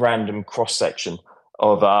complete random cross-section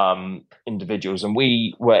of individuals, and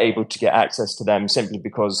we were able to get access to them simply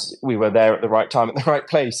because we were there at the right time at the right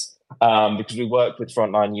place, because we work with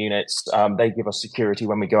frontline units. They give us security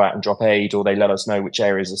when we go out and drop aid, or they let us know which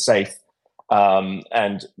areas are safe,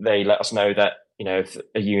 and they let us know that if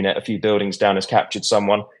a few buildings down has captured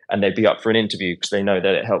someone, and they'd be up for an interview because they know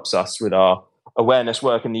that it helps us with our awareness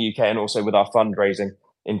work in the UK and also with our fundraising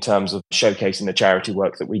in terms of showcasing the charity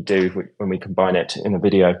work that we do when we combine it in a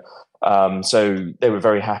video. So they were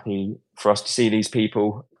very happy for us to see these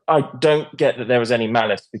people. I don't get that there was any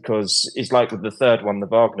malice, because it's like with the third one, the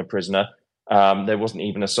Wagner prisoner, there wasn't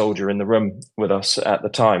even a soldier in the room with us at the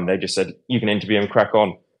time. They just said, you can interview and crack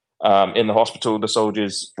on. In the hospital, the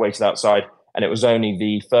soldiers waited outside, and it was only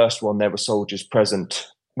the first one there were soldiers present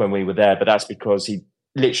when we were there. But that's because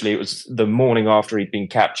it was the morning after he'd been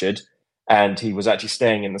captured, and he was actually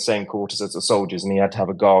staying in the same quarters as the soldiers, and he had to have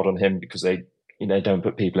a guard on him because they don't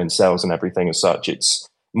put people in cells and everything as such. It's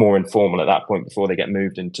more informal at that point before they get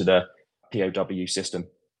moved into the POW system.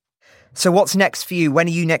 So what's next for you? When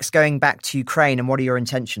are you next going back to Ukraine, and what are your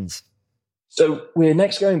intentions? So we're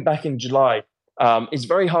next going back in July. It's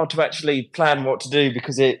very hard to actually plan what to do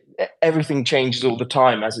because everything changes all the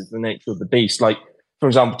time, as is the nature of the beast. Like, for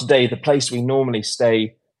example, today, the place we normally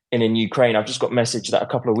stay in Ukraine, I've just got a message that a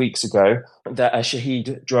couple of weeks ago that a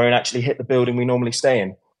Shahed drone actually hit the building we normally stay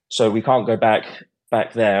in. So we can't go back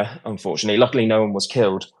there, unfortunately. Luckily, no one was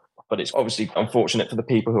killed. But it's obviously unfortunate for the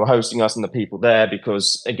people who are hosting us and the people there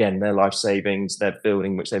because, again, their life savings, their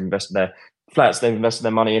building, which they've invested their flats, they've invested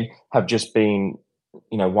their money in, have just been,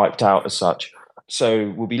 wiped out as such.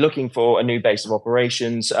 So we'll be looking for a new base of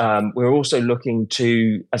operations. We're also looking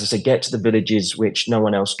to, as I said, get to the villages which no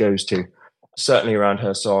one else goes to, certainly around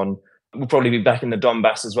Kherson. We'll probably be back in the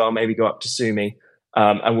Donbass as well, maybe go up to Sumy.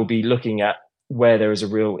 And we'll be looking at where there is a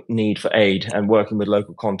real need for aid and working with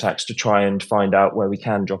local contacts to try and find out where we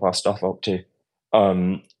can drop our stuff up to.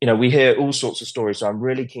 We hear all sorts of stories. So I'm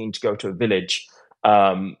really keen to go to a village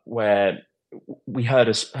where we heard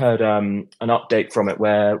an update from it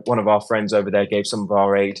where one of our friends over there gave some of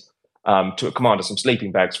our aid to a commander, some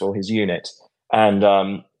sleeping bags for his unit.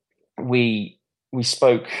 And we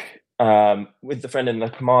spoke with the friend, and the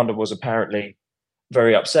commander was apparently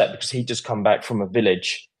very upset because he'd just come back from a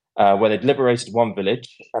village where they'd liberated one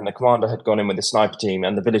village, and the commander had gone in with a sniper team,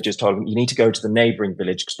 and the villagers told him, you need to go to the neighboring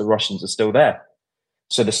village because the Russians are still there.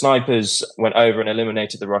 So the snipers went over and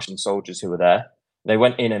eliminated the Russian soldiers who were there. They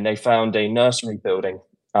went in and they found a nursery building.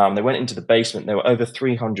 They went into the basement. There were over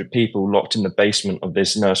 300 people locked in the basement of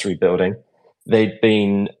this nursery building. They'd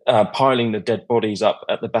been piling the dead bodies up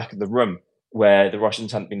at the back of the room where the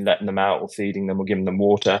Russians hadn't been letting them out or feeding them or giving them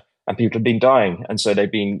water, and people had been dying. And so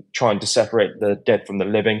they'd been trying to separate the dead from the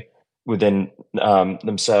living within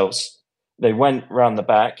themselves. They went round the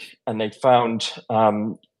back and they found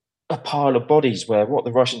a pile of bodies where what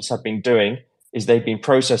the Russians had been doing is they've been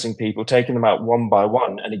processing people, taking them out one by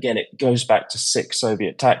one. And again, it goes back to sick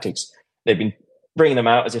Soviet tactics. They've been bringing them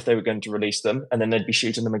out as if they were going to release them, and then they'd be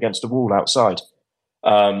shooting them against a wall outside.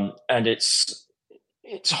 And it's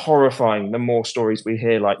horrifying, the more stories we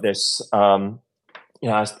hear like this,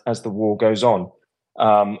 as the war goes on.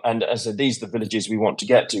 And as I said, these are the villages we want to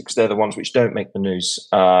get to because they're the ones which don't make the news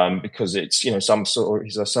because it's, some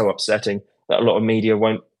stories are so upsetting that a lot of media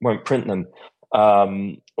won't print them.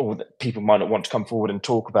 Or that people might not want to come forward and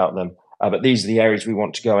talk about them. But these are the areas we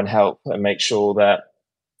want to go and help and make sure that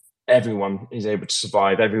everyone is able to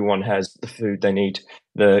survive. Everyone has the food they need,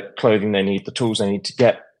 the clothing they need, the tools they need to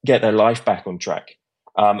get their life back on track.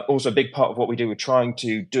 Also, a big part of what we do, we're trying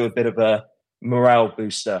to do a bit of a morale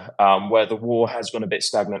booster where the war has gone a bit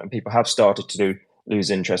stagnant and people have started to lose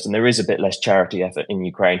interest. And there is a bit less charity effort in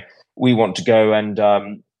Ukraine. We want to go and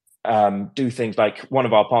do things like one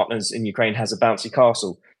of our partners in Ukraine has a bouncy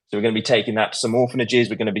castle. So we're going to be taking that to some orphanages.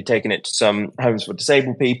 We're going to be taking it to some homes for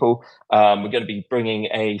disabled people. We're going to be bringing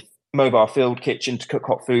a mobile field kitchen to cook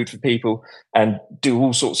hot food for people and do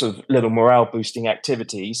all sorts of little morale boosting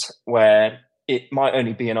activities where it might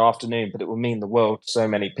only be an afternoon, but it will mean the world to so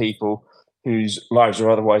many people whose lives are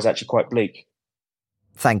otherwise actually quite bleak.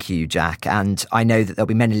 Thank you, Jack. And I know that there'll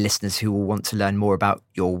be many listeners who will want to learn more about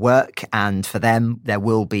your work. And for them, there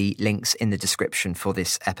will be links in the description for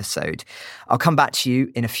this episode. I'll come back to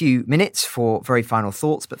you in a few minutes for very final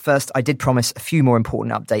thoughts. But first, I did promise a few more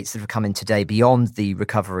important updates that have come in today beyond the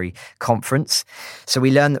recovery conference. So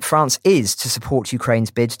we learned that France is to support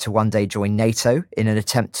Ukraine's bid to one day join NATO in an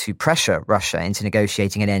attempt to pressure Russia into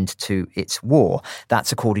negotiating an end to its war.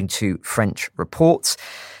 That's according to French reports.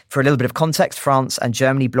 For a little bit of context, France and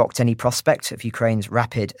Germany blocked any prospect of Ukraine's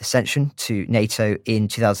rapid ascension to NATO in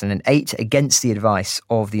 2008 against the advice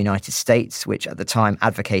of the United States, which at the time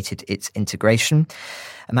advocated its integration.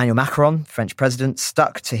 Emmanuel Macron, French president,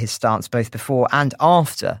 stuck to his stance both before and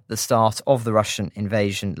after the start of the Russian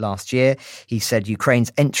invasion last year. He said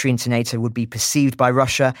Ukraine's entry into NATO would be perceived by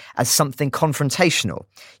Russia as something confrontational.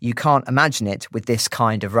 You can't imagine it with this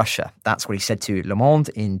kind of Russia. That's what he said to Le Monde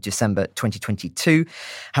in December 2022.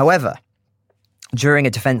 However, during a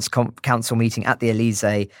Defence Council meeting at the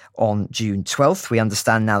Elysée on June 12th, we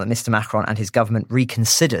understand now that Mr. Macron and his government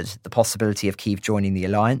reconsidered the possibility of Kyiv joining the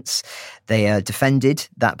alliance. They defended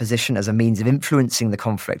that position as a means of influencing the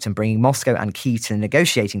conflict and bringing Moscow and Kyiv to the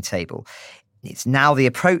negotiating table. It's now the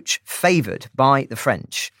approach favoured by the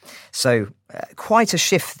French. So quite a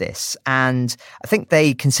shift this. And I think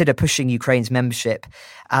they consider pushing Ukraine's membership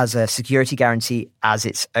as a security guarantee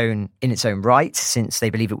in its own right, since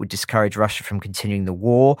they believe it would discourage Russia from continuing the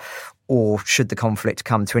war, or should the conflict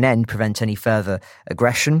come to an end, prevent any further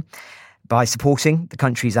aggression. By supporting the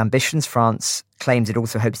country's ambitions, France claims it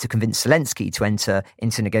also hopes to convince Zelensky to enter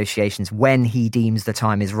into negotiations when he deems the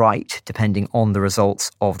time is right, depending on the results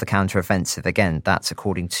of the counteroffensive. Again, that's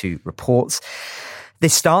according to reports.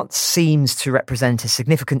 This stance seems to represent a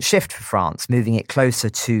significant shift for France, moving it closer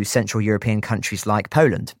to Central European countries like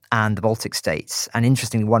Poland and the Baltic states. And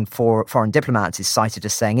interestingly, one foreign diplomat is cited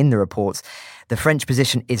as saying in the reports, the French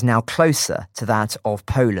position is now closer to that of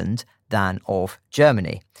Poland than of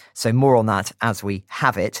Germany. So more on that as we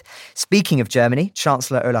have it. Speaking of Germany,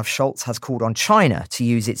 Chancellor Olaf Scholz has called on China to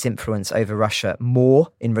use its influence over Russia more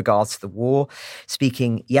in regards to the war.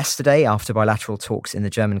 Speaking yesterday after bilateral talks in the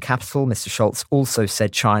German capital, Mr. Scholz also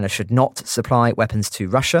said China should not supply weapons to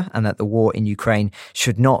Russia and that the war in Ukraine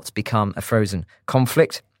should not become a frozen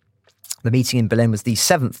conflict. The meeting in Berlin was the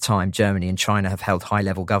 7th time Germany and China have held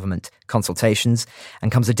high-level government consultations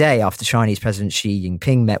and comes a day after Chinese President Xi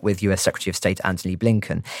Jinping met with US Secretary of State Antony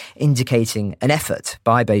Blinken, indicating an effort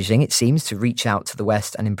by Beijing, it seems, to reach out to the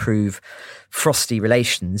West and improve frosty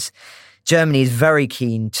relations. Germany is very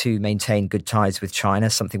keen to maintain good ties with China,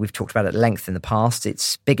 something we've talked about at length in the past.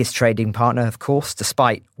 Its biggest trading partner, of course,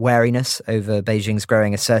 despite wariness over Beijing's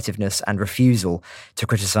growing assertiveness and refusal to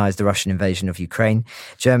criticize the Russian invasion of Ukraine.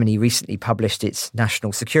 Germany recently published its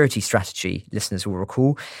national security strategy, listeners will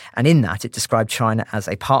recall, and in that it described China as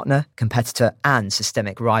a partner, competitor, and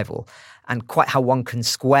systemic rival. And quite how one can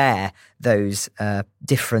square those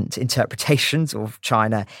different interpretations of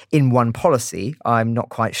China in one policy, I'm not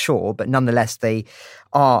quite sure. But nonetheless, they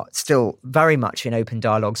are still very much in open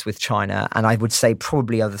dialogues with China. And I would say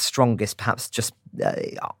probably are the strongest, perhaps just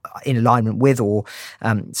in alignment with or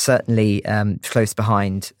certainly close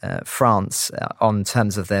behind France on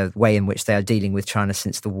terms of the way in which they are dealing with China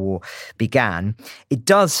since the war began. It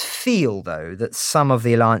does feel, though, that some of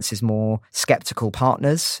the alliance's more sceptical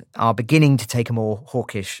partners are beginning to take a more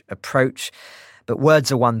hawkish approach. But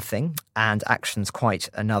words are one thing and actions quite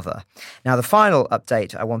another. Now, the final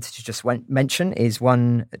update I wanted to just mention is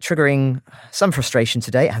one triggering some frustration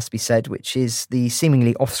today, it has to be said, which is the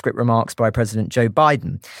seemingly off-script remarks by President Joe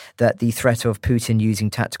Biden that the threat of Putin using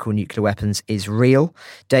tactical nuclear weapons is real,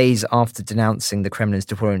 days after denouncing the Kremlin's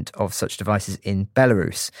deployment of such devices in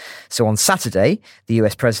Belarus. So on Saturday, the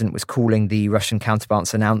US president was calling the Russian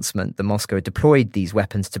counterpart's announcement that Moscow had deployed these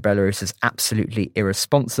weapons to Belarus as absolutely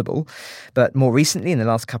irresponsible. But more recently, in the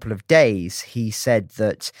last couple of days, he said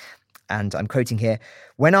that, and I'm quoting here,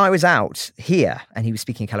 when I was out here, and he was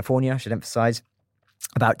speaking in California, I should emphasize,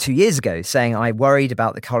 about 2 years ago, saying I worried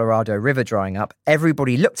about the Colorado River drying up,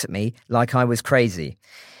 everybody looked at me like I was crazy.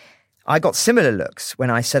 I got similar looks when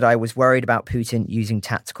I said I was worried about Putin using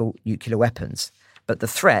tactical nuclear weapons, but the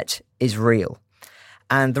threat is real.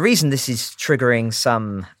 And the reason this is triggering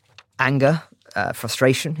some anger,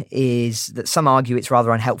 frustration, is that some argue it's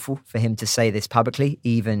rather unhelpful for him to say this publicly,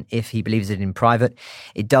 even if he believes it in private.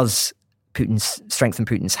 It does strengthen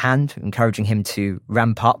Putin's hand, encouraging him to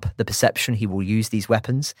ramp up the perception he will use these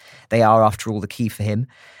weapons. They are, after all, the key for him.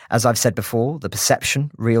 As I've said before, the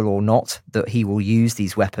perception, real or not, that he will use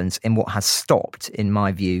these weapons in what has stopped, in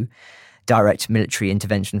my view, direct military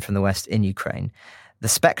intervention from the West in Ukraine. The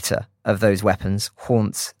spectre of those weapons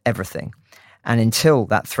haunts everything. And until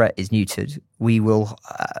that threat is neutered, we will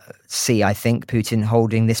see, I think, Putin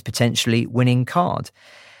holding this potentially winning card.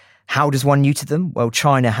 How does one neuter them? Well,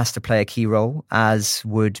 China has to play a key role, as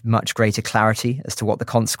would much greater clarity as to what the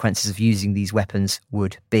consequences of using these weapons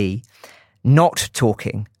would be. Not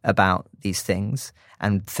talking about these things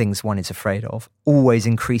and things one is afraid of always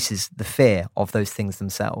increases the fear of those things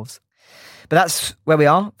themselves. But that's where we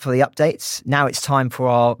are for the updates. Now it's time for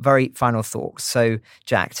our very final thoughts. So,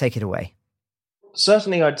 Jack, take it away.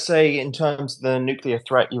 Certainly, I'd say in terms of the nuclear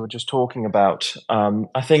threat you were just talking about,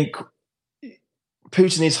 I think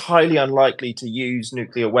Putin is highly unlikely to use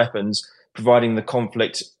nuclear weapons, providing the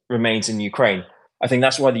conflict remains in Ukraine. I think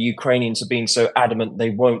that's why the Ukrainians have been so adamant they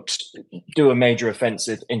won't do a major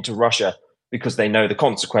offensive into Russia, because they know the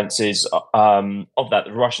consequences of that.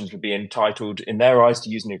 The Russians would be entitled, in their eyes, to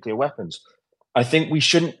use nuclear weapons. I think we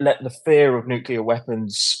shouldn't let the fear of nuclear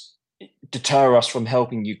weapons deter us from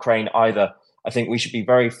helping Ukraine either. I think we should be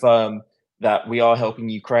very firm that we are helping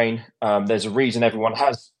Ukraine. There's a reason everyone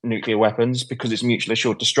has nuclear weapons, because it's mutually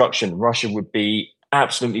assured destruction. Russia would be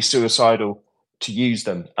absolutely suicidal to use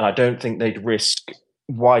them. And I don't think they'd risk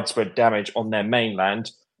widespread damage on their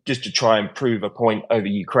mainland just to try and prove a point over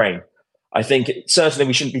Ukraine. I think certainly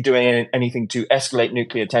we shouldn't be doing anything to escalate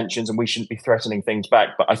nuclear tensions, and we shouldn't be threatening things back.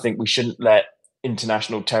 But I think we shouldn't let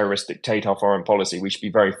international terrorists dictate our foreign policy. We should be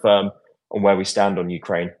very firm on where we stand on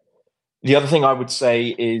Ukraine. The other thing I would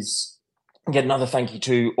say is, again, another thank you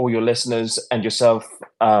to all your listeners and yourself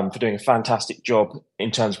for doing a fantastic job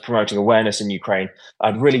in terms of promoting awareness in Ukraine.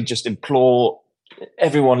 I'd really just implore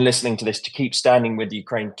everyone listening to this to keep standing with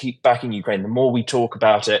Ukraine, keep backing Ukraine. The more we talk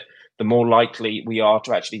about it, the more likely we are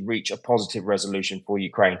to actually reach a positive resolution for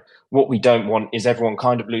Ukraine. What we don't want is everyone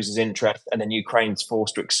kind of loses interest, and then Ukraine's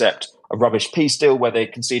forced to accept a rubbish peace deal where they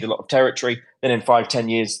concede a lot of territory. Then in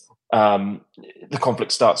 5-10 years, the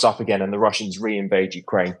conflict starts up again and the Russians re-invade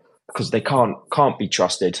Ukraine, because they can't be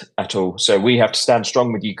trusted at all. So we have to stand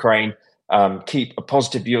strong with Ukraine, keep a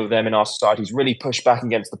positive view of them in our societies, really push back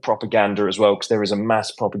against the propaganda as well, because there is a mass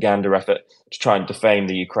propaganda effort to try and defame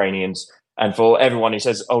the Ukrainians. And for everyone who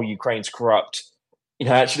says, oh, Ukraine's corrupt,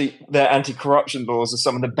 actually their anti-corruption laws are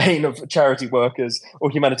some of the bane of charity workers or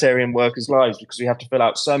humanitarian workers' lives, because we have to fill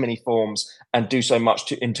out so many forms and do so much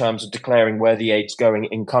in terms of declaring where the aid's going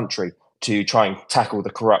in country to try and tackle the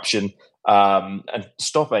corruption and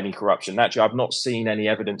stop any corruption. Actually, I've not seen any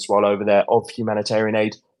evidence while over there of humanitarian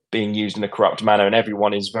aid being used in a corrupt manner, and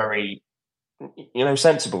everyone is very,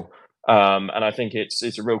 sensible. And I think it's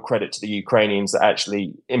a real credit to the Ukrainians that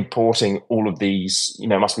actually importing all of these,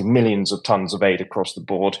 must be millions of tons of aid across the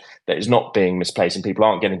board that is not being misplaced, and people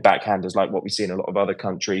aren't getting backhanders like what we see in a lot of other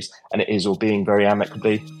countries, and it is all being very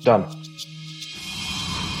amicably done.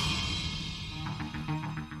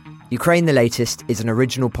 Ukraine the Latest is an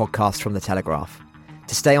original podcast from The Telegraph.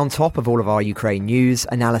 To stay on top of all of our Ukraine news,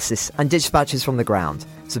 analysis and dispatches from the ground,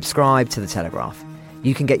 subscribe to The Telegraph.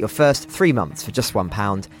 You can get your first 3 months for just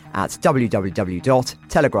 £1 at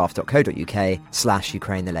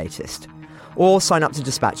www.telegraph.co.uk/Ukraine the Latest. Or sign up to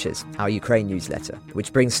Dispatches, our Ukraine newsletter,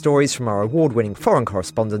 which brings stories from our award-winning foreign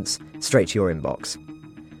correspondents straight to your inbox.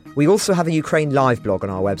 We also have a Ukraine Live blog on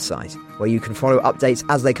our website, where you can follow updates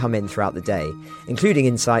as they come in throughout the day, including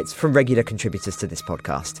insights from regular contributors to this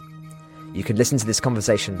podcast. You can listen to this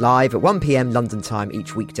conversation live at 1 p.m. London time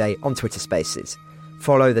each weekday on Twitter Spaces.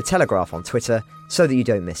 Follow The Telegraph on Twitter so that you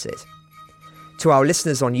don't miss it. To our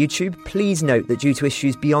listeners on YouTube, please note that due to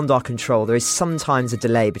issues beyond our control, there is sometimes a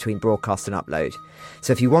delay between broadcast and upload.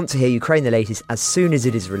 So if you want to hear Ukraine the Latest as soon as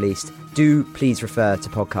it is released, do please refer to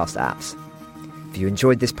podcast apps. If you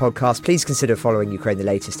enjoyed this podcast, please consider following Ukraine the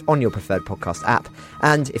Latest on your preferred podcast app.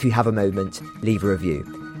 And if you have a moment, leave a review,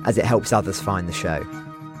 as it helps others find the show.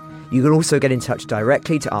 You can also get in touch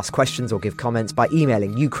directly to ask questions or give comments by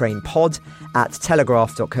emailing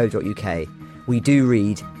ukrainepod@telegraph.co.uk. We do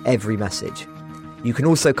read every message. You can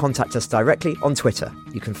also contact us directly on Twitter.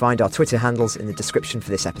 You can find our Twitter handles in the description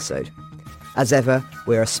for this episode. As ever,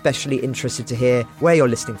 we're especially interested to hear where you're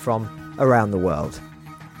listening from around the world.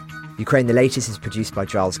 Ukraine the Latest is produced by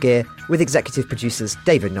Giles Gear, with executive producers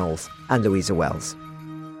David Knowles and Louisa Wells.